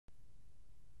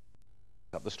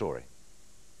Up the story.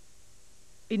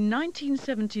 In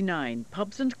 1979,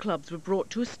 pubs and clubs were brought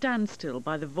to a standstill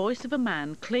by the voice of a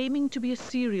man claiming to be a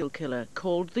serial killer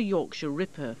called the Yorkshire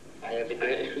Ripper. I have the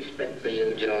greatest respect for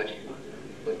you, George,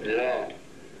 but Lord,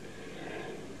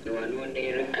 you are no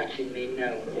nearer catching me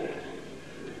now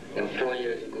than 4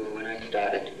 years ago when I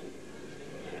started.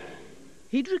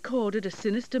 He'd recorded a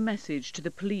sinister message to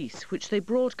the police, which they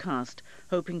broadcast,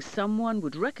 hoping someone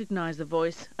would recognise the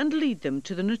voice and lead them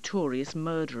to the notorious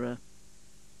murderer.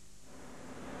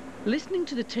 Listening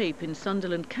to the tape in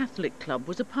Sunderland Catholic Club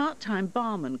was a part-time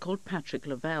barman called Patrick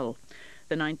Lavelle.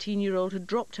 The 19-year-old had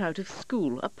dropped out of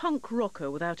school, a punk rocker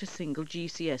without a single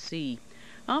GCSE.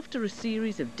 After a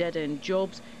series of dead-end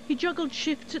jobs, he juggled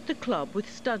shifts at the club with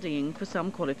studying for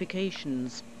some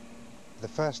qualifications. The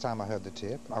first time I heard the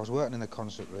tape, I was working in the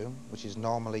concert room, which is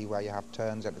normally where you have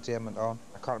turns entertainment on.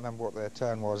 I can't remember what their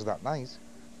turn was that night,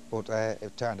 but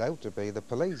it turned out to be the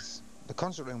police. The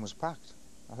concert room was packed.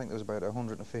 I think there was about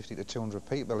 150 to 200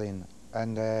 people in,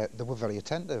 and they were very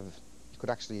attentive. You could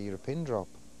actually hear a pin drop.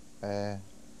 I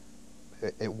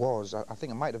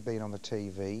think it might have been on the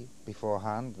TV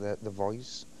beforehand, the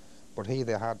voice, but here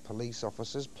they had police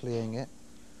officers playing it.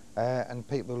 And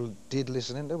people did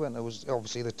listen into it, and it was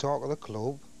obviously the talk of the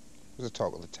club, it was the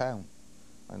talk of the town,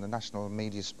 and the national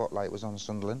media spotlight was on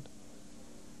Sunderland.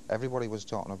 Everybody was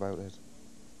talking about it.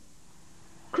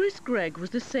 Chris Gregg was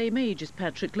the same age as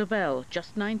Patrick Lavelle,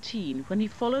 just 19, when he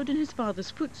followed in his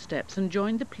father's footsteps and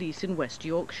joined the police in West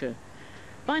Yorkshire.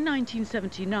 By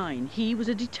 1979, he was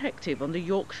a detective on the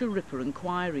Yorkshire Ripper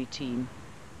inquiry team.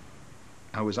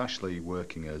 I was actually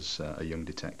working as a young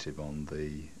detective on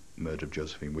the murder of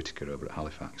Josephine Whittaker over at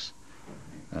Halifax,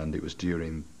 and it was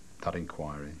during that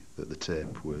inquiry that the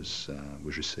tape was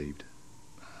received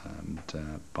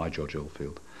by George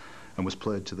Oldfield and was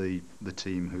played to the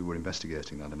team who were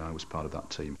investigating that, and I was part of that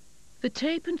team. The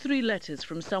tape and 3 letters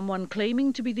from someone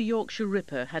claiming to be the Yorkshire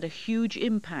Ripper had a huge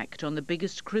impact on the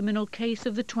biggest criminal case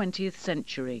of the 20th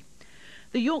century.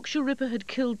 The Yorkshire Ripper had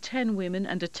killed 10 women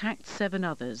and attacked 7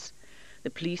 others. The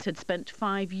police had spent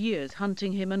 5 years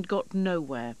hunting him and got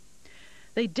nowhere.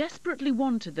 They desperately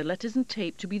wanted the letters and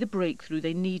tape to be the breakthrough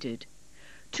they needed.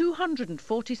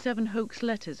 247 hoax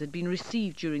letters had been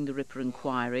received during the Ripper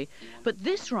inquiry, but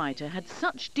this writer had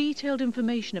such detailed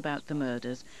information about the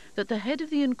murders that the head of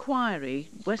the inquiry,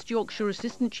 West Yorkshire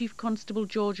Assistant Chief Constable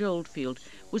George Oldfield,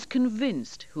 was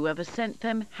convinced whoever sent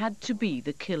them had to be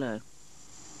the killer.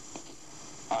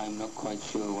 I'm not quite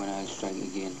sure when I'll strike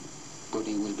again, but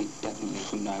it will be definitely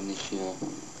sometime this year.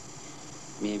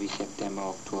 Maybe September,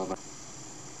 October.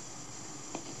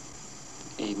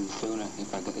 Even sooner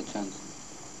if I get the chance.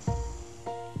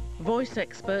 Voice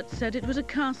experts said it was a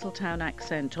Castletown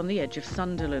accent on the edge of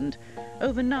Sunderland.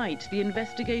 Overnight, the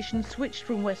investigation switched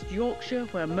from West Yorkshire,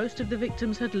 where most of the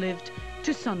victims had lived,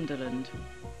 to Sunderland.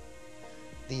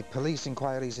 The police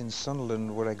inquiries in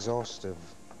Sunderland were exhaustive.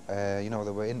 You know,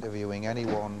 they were interviewing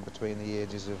anyone between the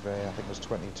ages of, I think it was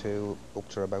 22 up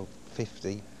to about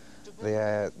 50.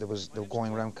 They were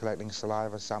going around collecting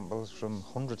saliva samples from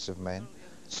hundreds of men.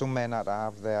 Some men had to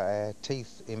have their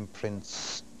teeth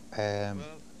imprints,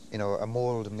 you know, a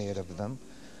mould made of them,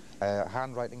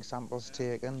 handwriting samples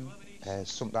taken,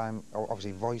 sometimes,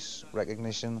 obviously, voice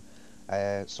recognition,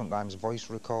 sometimes voice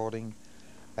recording.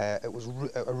 It was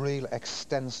a real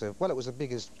extensive, well, it was the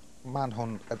biggest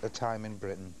manhunt at the time in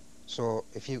Britain. So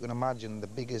if you can imagine the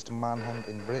biggest manhunt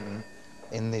in Britain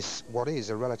in this, what is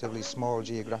a relatively small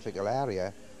geographical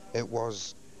area, it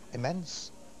was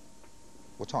immense.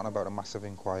 We're talking about a massive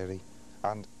inquiry,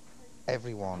 and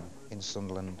everyone in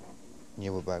Sunderland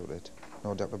knew about it,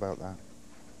 no doubt about that.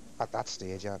 At that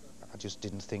stage, I just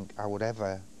didn't think I would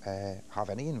ever have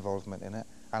any involvement in it,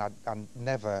 and I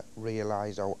never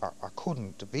realised, or I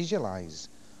couldn't visualise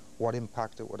what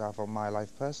impact it would have on my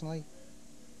life personally.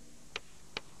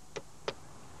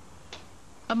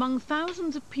 Among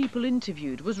thousands of people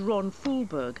interviewed was Ron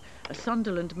Fulberg, a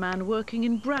Sunderland man working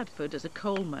in Bradford as a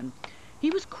coalman. He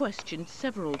was questioned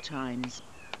several times.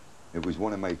 It was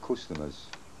one of my customers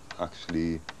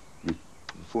actually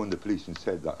phoned the police and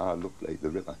said that I looked like the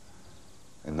Ripper,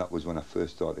 and that was when I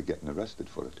first started getting arrested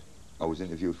for it. I was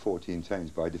interviewed 14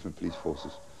 times by different police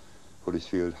forces,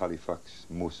 Huddersfield, Halifax,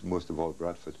 most of all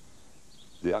Bradford.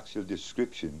 The actual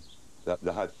description that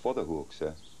they had for the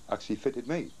hoaxer actually fitted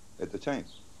me at the time.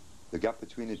 The gap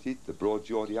between the teeth, the broad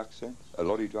Geordie accent, a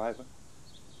lorry driver.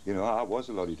 You know, I was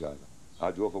a lorry driver. I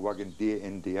drove a wagon day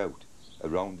in, day out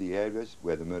around the areas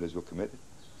where the murders were committed.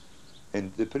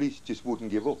 And the police just wouldn't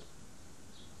give up.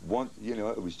 You know,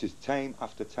 it was just time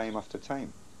after time after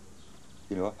time.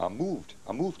 You know, I moved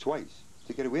twice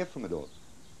to get away from it all.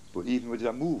 But even as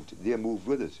I moved, they moved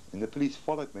with us, and the police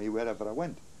followed me wherever I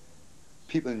went.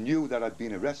 People knew that I'd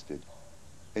been arrested.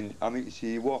 And I mean, you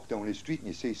see, you walk down the street and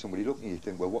you see somebody looking, and you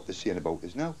think, well, what they're saying about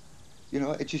us now? You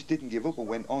know, it just didn't give up and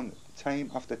went on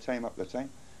time after time after time.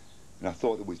 And I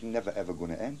thought it was never ever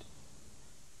going to end.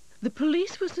 The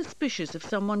police were suspicious of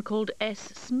someone called S.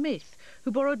 Smith,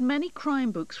 who borrowed many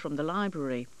crime books from the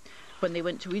library. When they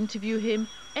went to interview him,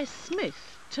 S.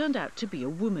 Smith turned out to be a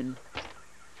woman.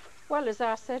 Well, as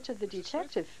I said to the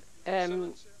detective,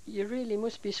 you really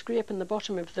must be scraping the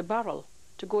bottom of the barrel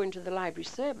to go into the library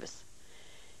service.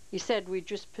 He said, we're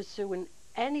just pursuing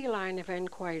any line of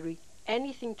enquiry,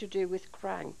 anything to do with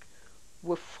crime.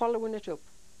 We're following it up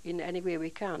in any way we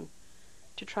can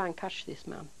to try and catch this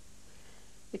man.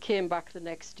 We came back the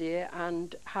next day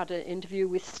and had an interview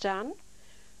with Stan,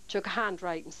 took a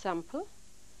handwriting sample,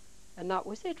 and that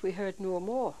was it. We heard no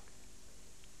more.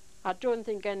 I don't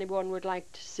think anyone would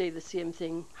like to see the same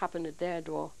thing happen at their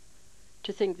door.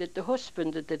 To think that the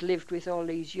husband that they'd lived with all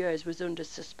these years was under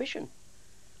suspicion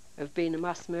of being a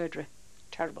mass murderer.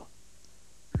 Terrible.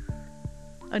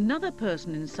 Another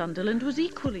person in Sunderland was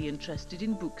equally interested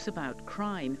in books about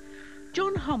crime.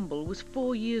 John Humble was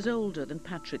 4 years older than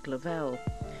Patrick Lavelle.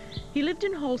 He lived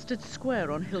in Halstead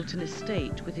Square on Hilton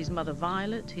Estate with his mother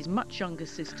Violet, his much younger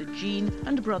sister Jean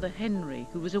and brother Henry,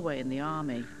 who was away in the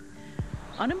army.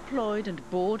 Unemployed and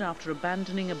bored after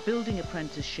abandoning a building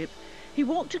apprenticeship, he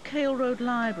walked to Cale Road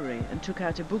Library and took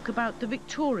out a book about the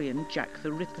Victorian Jack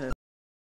the Ripper.